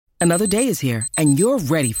Another day is here, and you're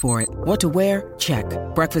ready for it. What to wear? Check.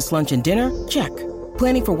 Breakfast, lunch, and dinner? Check.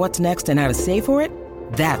 Planning for what's next and how to save for it?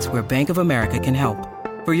 That's where Bank of America can help.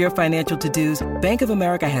 For your financial to-dos, Bank of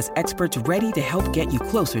America has experts ready to help get you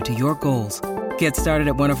closer to your goals. Get started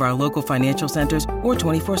at one of our local financial centers or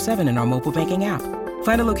 24/7 in our mobile banking app.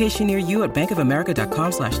 Find a location near you at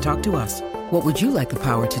bankofamerica.com/talktous. What would you like the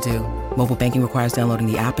power to do? Mobile banking requires downloading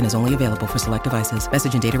the app and is only available for select devices.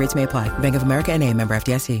 Message and data rates may apply. Bank of America N.A., member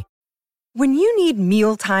FDIC. When you need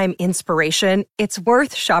mealtime inspiration, it's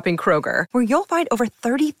worth shopping Kroger, where you'll find over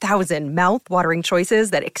 30,000 mouth-watering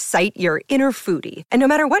choices that excite your inner foodie. And no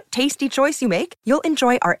matter what tasty choice you make, you'll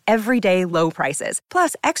enjoy our everyday low prices,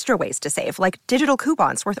 plus extra ways to save, like digital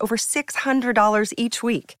coupons worth over $600 each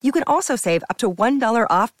week. You can also save up to $1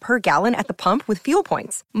 off per gallon at the pump with fuel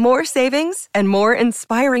points. More savings and more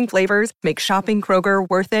inspiring flavors make shopping Kroger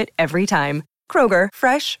worth it every time. Kroger,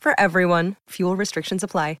 fresh for everyone. Fuel restrictions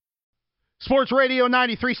apply. Sports Radio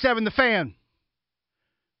 93.7 The Fan.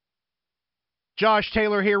 Josh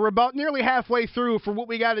Taylor here. We're about nearly halfway through for what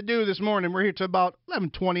we got to do this morning. We're here to about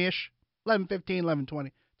 11:20-ish, 11:15,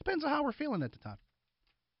 11:20. Depends on how we're feeling at the time.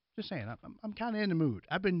 Just saying, I'm kind of in the mood.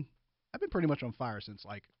 I've been pretty much on fire since,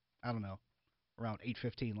 around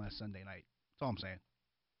 8:15 last Sunday night. That's all I'm saying.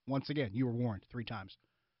 Once again, you were warned 3 times.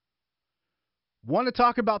 Want to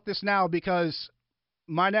talk about this now because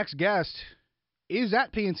my next guest is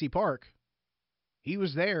at PNC Park. He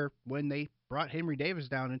was there when they brought Henry Davis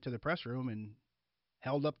down into the press room and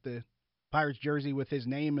held up the Pirates jersey with his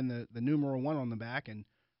name and the numeral 1 on the back. And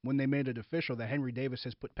when they made it official that Henry Davis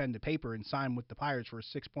has put pen to paper and signed with the Pirates for a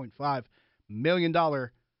 $6.5 million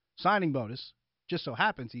signing bonus, just so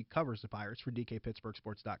happens he covers the Pirates for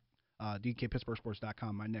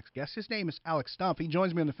DKPittsburghSports.com. My next guest, his name is Alex Stumpf. He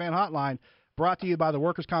joins me on the Fan Hotline, brought to you by the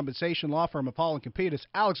Workers' Compensation Law Firm of Paul & Campitas.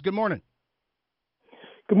 Alex, good morning.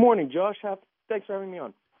 Good morning, Josh. Thanks for having me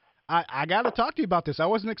on. I got to talk to you about this. I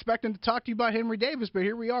wasn't expecting to talk to you about Henry Davis, but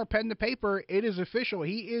here we are, pen to paper. It is official.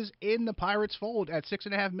 He is in the Pirates' fold at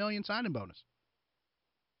 $6.5 million signing bonus.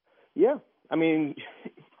 Yeah, I mean,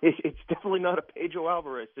 it's definitely not a Pedro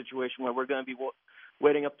Alvarez situation where we're going to be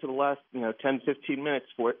waiting up to the last 10, 15 minutes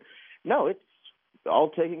for it. No, it's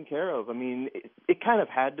all taken care of. I mean, it kind of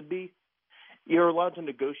had to be. You're allowed to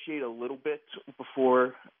negotiate a little bit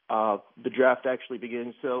before the draft actually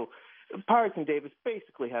begins. So Pirates and Davis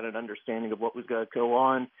basically had an understanding of what was going to go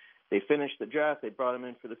on. They finished the draft. They brought him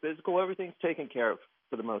in for the physical. Everything's taken care of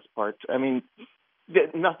for the most part. I mean,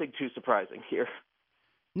 nothing too surprising here.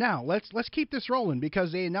 Now, let's keep this rolling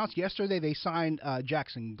because they announced yesterday they signed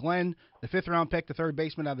Jackson Glenn, the 5th-round pick, the third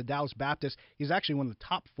baseman out of the Dallas Baptist. He's actually one of the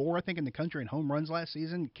top 4, I think, in the country in home runs last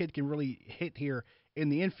season. The kid can really hit here in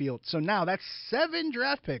the infield. So now that's 7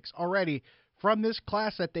 draft picks already from this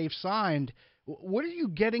class that they've signed. What are you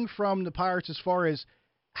getting from the Pirates as far as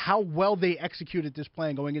how well they executed this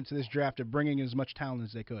plan going into this draft of bringing in as much talent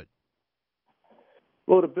as they could?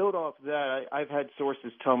 Well, to build off that, I've had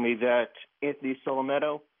sources tell me that Anthony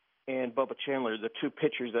Solometo and Bubba Chandler, the 2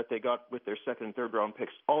 pitchers that they got with their 2nd and 3rd round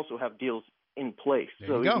picks, also have deals in place.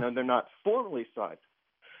 So even though they're not formally signed,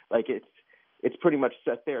 it's pretty much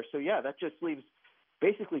set there. So yeah, that just leaves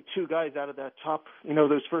basically 2 guys out of that top,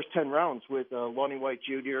 those first 10 rounds with Lonnie White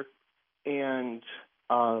Jr. and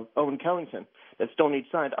Owen Kellington that still need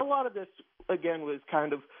signed. A lot of this, again, was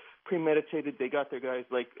kind of premeditated. They got their guys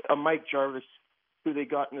like Mike Jarvis, who they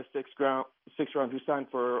got in the 6th round, who signed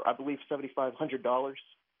for, I believe, $7,500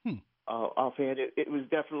 offhand. It was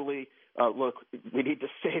definitely, look, we need to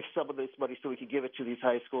save some of this money so we can give it to these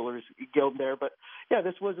high schoolers, guild there. But, yeah,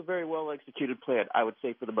 this was a very well-executed plan, I would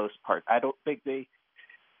say, for the most part. I don't think they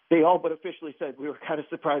all but officially said we were kind of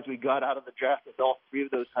surprised we got out of the draft with all 3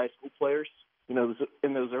 of those high school players, in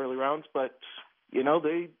those early rounds. But,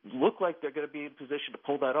 they look like they're going to be in position to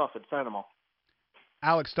pull that off and sign them all.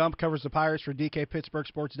 Alex Stumpf covers the Pirates for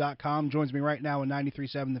DKPittsburghSports.com, joins me right now on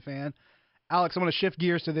 93.7 The Fan. Alex, I'm going to shift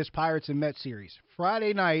gears to this Pirates and Mets series.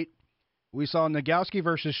 Friday night, we saw Nogowski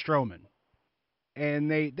versus Stroman, and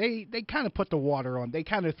they kind of put the water on. They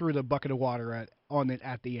kind of threw the bucket of water on it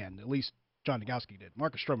at the end. At least John Nogowski did.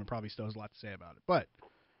 Marcus Stroman probably still has a lot to say about it. But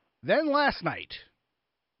then last night,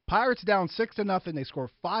 Pirates down 6-0. They score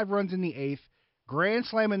 5 runs in the 8th, grand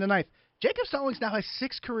slam in the 9th. Jacob Stallings now has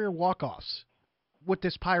 6 career walk-offs with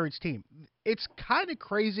this Pirates team. It's kind of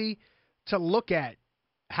crazy to look at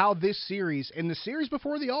how this series and the series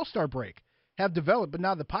before the All-Star break have developed, but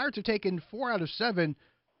now the Pirates are taking 4 out of 7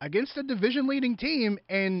 against a division-leading team,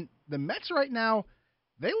 and the Mets right now,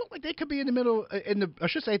 they look like they could be in the middle, I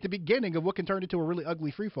should say at the beginning of what can turn into a really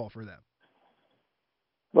ugly free fall for them.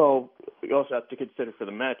 Well, you also have to consider for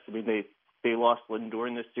the Mets, I mean, they lost Lindor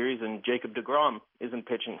in this series, and Jacob deGrom isn't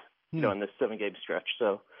pitching, in this 7-game stretch.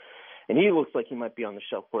 So, and he looks like he might be on the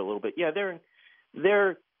shelf for a little bit. Yeah,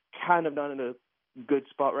 they're kind of not in a good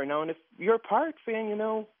spot right now. And if you're a Pirate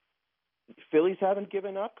fan, Phillies haven't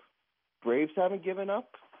given up, Braves haven't given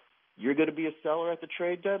up. You're going to be a seller at the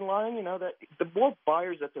trade deadline. That the more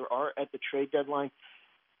buyers that there are at the trade deadline,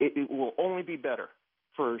 it will only be better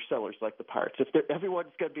for sellers like the Pirates. If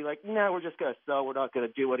everyone's going to be like, no, we're just going to sell, we're not going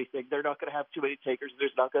to do anything, they're not going to have too many takers,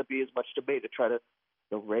 there's not going to be as much debate to try to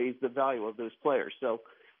raise the value of those players. So,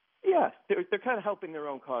 yeah, they're kind of helping their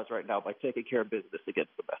own cause right now by taking care of business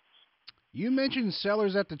against the Mets. You mentioned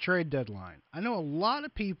sellers at the trade deadline. I know a lot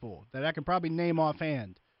of people that I can probably name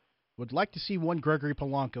offhand would like to see one Gregory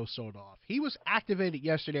Polanco sold off. He was activated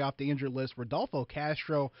yesterday off the injured list. Rodolfo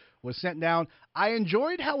Castro was sent down. I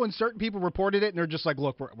enjoyed how when certain people reported it, and they're just like,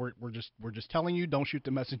 "Look, we're just telling you, don't shoot the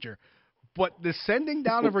messenger." But the sending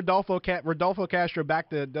down of Rodolfo Castro back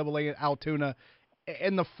to AA Altoona,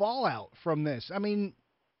 and the fallout from this. I mean,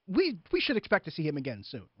 we should expect to see him again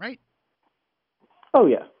soon, right? Oh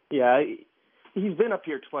yeah. He's been up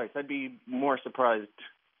here twice. I'd be more surprised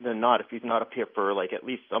than not if he's not up here for at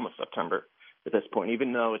least some of September at this point,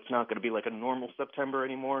 even though it's not going to be like a normal September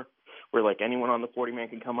anymore where anyone on the 40-man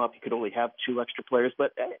can come up. You could only have 2 extra players,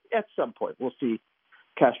 but at some point we'll see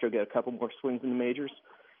Castro get a couple more swings in the majors.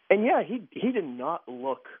 And yeah, he did not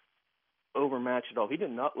look overmatched at all. He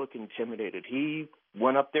did not look intimidated. He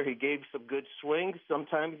went up there, he gave some good swings.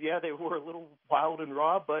 Sometimes, they were a little wild and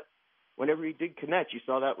raw, but whenever he did connect, you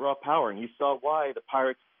saw that raw power, and you saw why the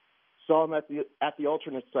Pirates saw him at the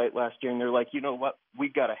alternate site last year, and they're like, you know what, we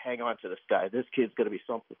got to hang on to this guy. This kid's going to be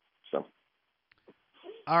something. So,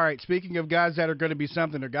 all right. Speaking of guys that are going to be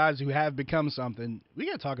something, or guys who have become something, we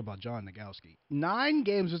got to talk about John Nogowski. 9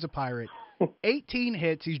 games as a Pirate, 18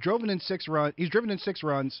 hits. He's driven in 6 runs. He's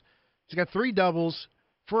got 3 doubles.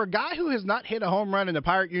 For a guy who has not hit a home run in a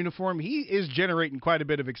Pirate uniform, he is generating quite a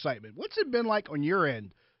bit of excitement. What's it been like on your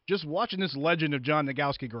end, just watching this legend of John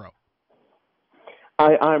Nogowski grow?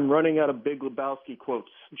 I'm running out of Big Lebowski quotes,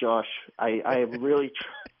 Josh. I have really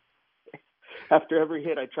after every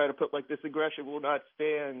hit, I try to put this aggression will not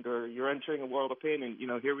stand, or you're entering a world of pain, and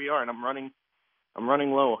here we are, and I'm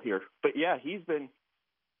running low here. But yeah, he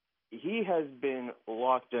has been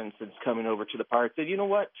locked in since coming over to the Pirates. And you know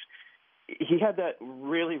what? He had that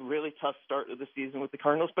really, really tough start of the season with the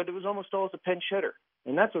Cardinals, but it was almost always a pinch hitter,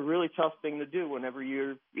 and that's a really tough thing to do whenever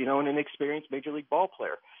you're an inexperienced major league ball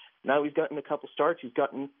player. Now he's gotten a couple starts. He's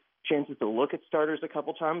gotten chances to look at starters a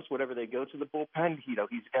couple times. Whenever they go to the bullpen, he's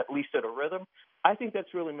at least at a rhythm. I think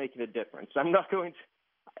that's really making a difference. I'm not going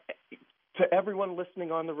to everyone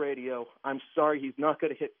listening on the radio, I'm sorry he's not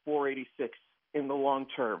going to hit 486 in the long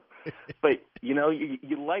term. But, you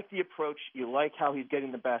like the approach. You like how he's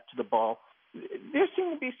getting the bat to the ball. There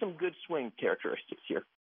seem to be some good swing characteristics here.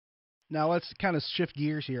 Now, let's kind of shift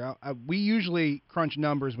gears here. We usually crunch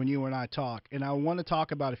numbers when you and I talk, and I want to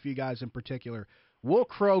talk about a few guys in particular. Will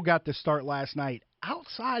Crowe got the start last night.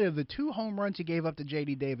 Outside of the 2 home runs he gave up to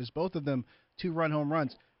J.D. Davis, both of them 2-run home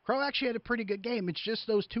runs, Crowe actually had a pretty good game. It's just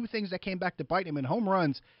those 2 things that came back to bite him, and home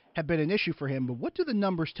runs have been an issue for him. But what do the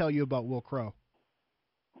numbers tell you about Will Crowe?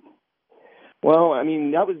 Well, I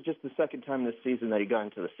mean, that was just the second time this season that he got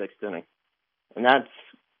into the 6th inning. And that's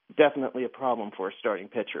definitely a problem for a starting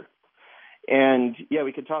pitcher. And, yeah,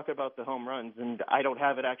 we could talk about the home runs, and I don't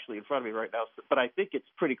have it actually in front of me right now, but I think it's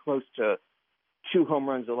pretty close to 2 home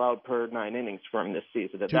runs allowed per 9 innings for him this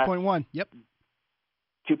season. 2.1, yep.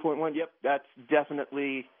 2.1, yep. That's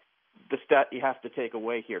definitely the stat you have to take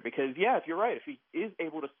away here. Because, yeah, if you're right, if he is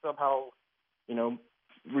able to somehow,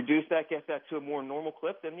 reduce that, get that to a more normal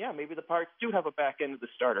clip, then, yeah, maybe the Pirates do have a back end of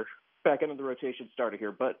the rotation starter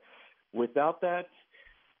here. But without that,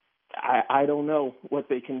 I don't know what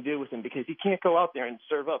they can do with him, because he can't go out there and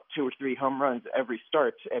serve up 2 or 3 home runs every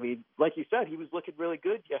start. I mean, like you said, he was looking really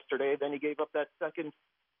good yesterday. Then he gave up that second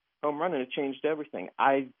home run, and it changed everything.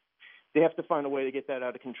 They have to find a way to get that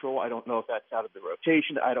out of control. I don't know if that's out of the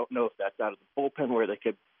rotation. I don't know if that's out of the bullpen, where they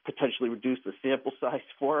could potentially reduce the sample size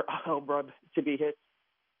for a home run to be hit.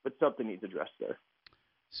 But something needs addressed there.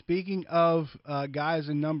 Speaking of guys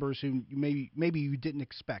and numbers who maybe you didn't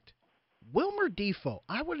expect, Wilmer Difo.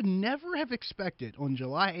 I would never have expected on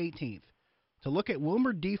July 18th to look at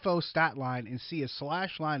Wilmer Difo's stat line and see a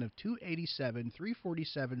slash line of 287,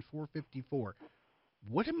 347, 454.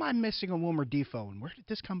 What am I missing on Wilmer Difo, and where did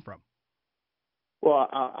this come from? Well,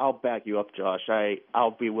 I'll back you up, Josh.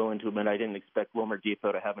 I'll be willing to admit I didn't expect Wilmer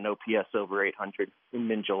Difo to have an OPS over 800 in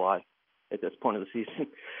mid-July at this point of the season.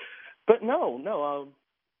 But no.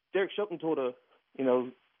 Derek Shelton told a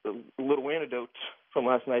little anecdote from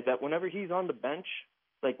last night that whenever he's on the bench,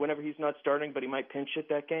 like whenever he's not starting, but he might pinch hit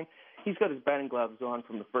that game, he's got his batting gloves on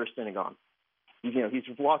from the first inning on. He's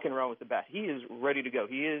walking around with the bat. He is ready to go.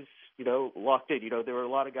 He is, locked in. There were a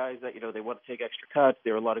lot of guys that, they want to take extra cuts.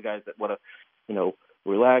 There are a lot of guys that want to,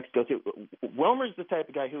 relax, go through. Wilmer's the type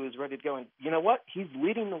of guy who is ready to go. And you know what? He's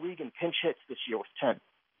leading the league in pinch hits this year with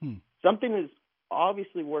 10. Something is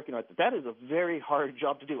obviously working on it. That is a very hard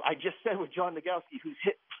job to do. I just said with John Nogowski, who's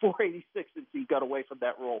hit 486 since he got away from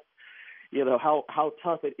that role, how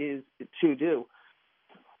tough it is to do.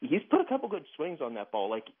 He's put a couple good swings on that ball.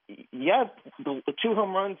 Like, yeah, the 2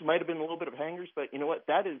 home runs might have been a little bit of hangers, but you know what?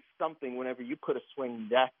 That is something whenever you put a swing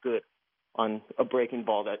that good on a breaking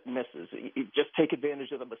ball that misses. You just take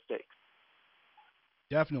advantage of the mistakes.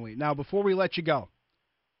 Definitely. Now, before we let you go,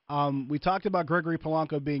 we talked about Gregory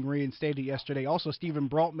Polanco being reinstated yesterday. Also, Stephen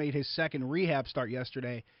Brault made his second rehab start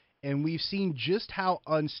yesterday, and we've seen just how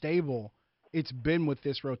unstable it's been with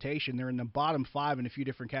this rotation. They're in the bottom 5 in a few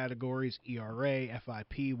different categories: ERA,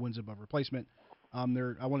 FIP, wins above replacement. I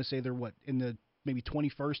want to say they're in the maybe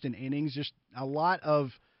 21st in innings. Just a lot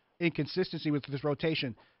of inconsistency with this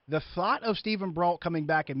rotation. The thought of Stephen Brault coming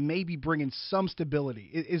back and maybe bringing some stability,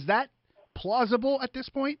 is that plausible at this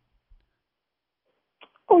point?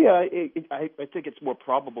 Oh, yeah, I think it's more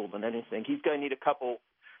probable than anything. He's going to need a couple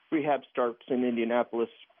rehab starts in Indianapolis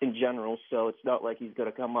in general, so it's not like he's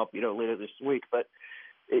going to come up, later this week. But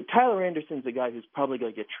Tyler Anderson's a guy who's probably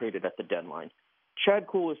going to get traded at the deadline. Chad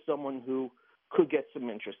Kuhl is someone who could get some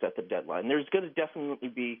interest at the deadline. There's going to definitely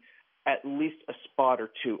be at least a spot or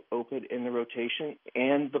 2 open in the rotation,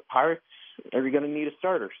 and the Pirates are going to need a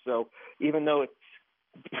starter. So even though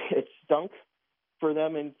it's stunk for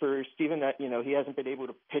them and for Steven that, he hasn't been able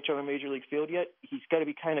to pitch on a major league field yet, he's got to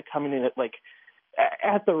be kind of coming in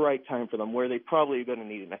at the right time for them, where they probably are going to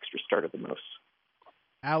need an extra starter the most.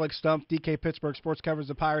 Alex Stumpf, DK Pittsburgh Sports, covers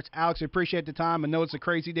the Pirates. Alex, I appreciate the time. I know it's a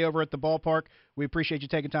crazy day over at the ballpark. We appreciate you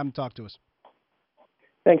taking time to talk to us.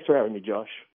 Thanks for having me, Josh.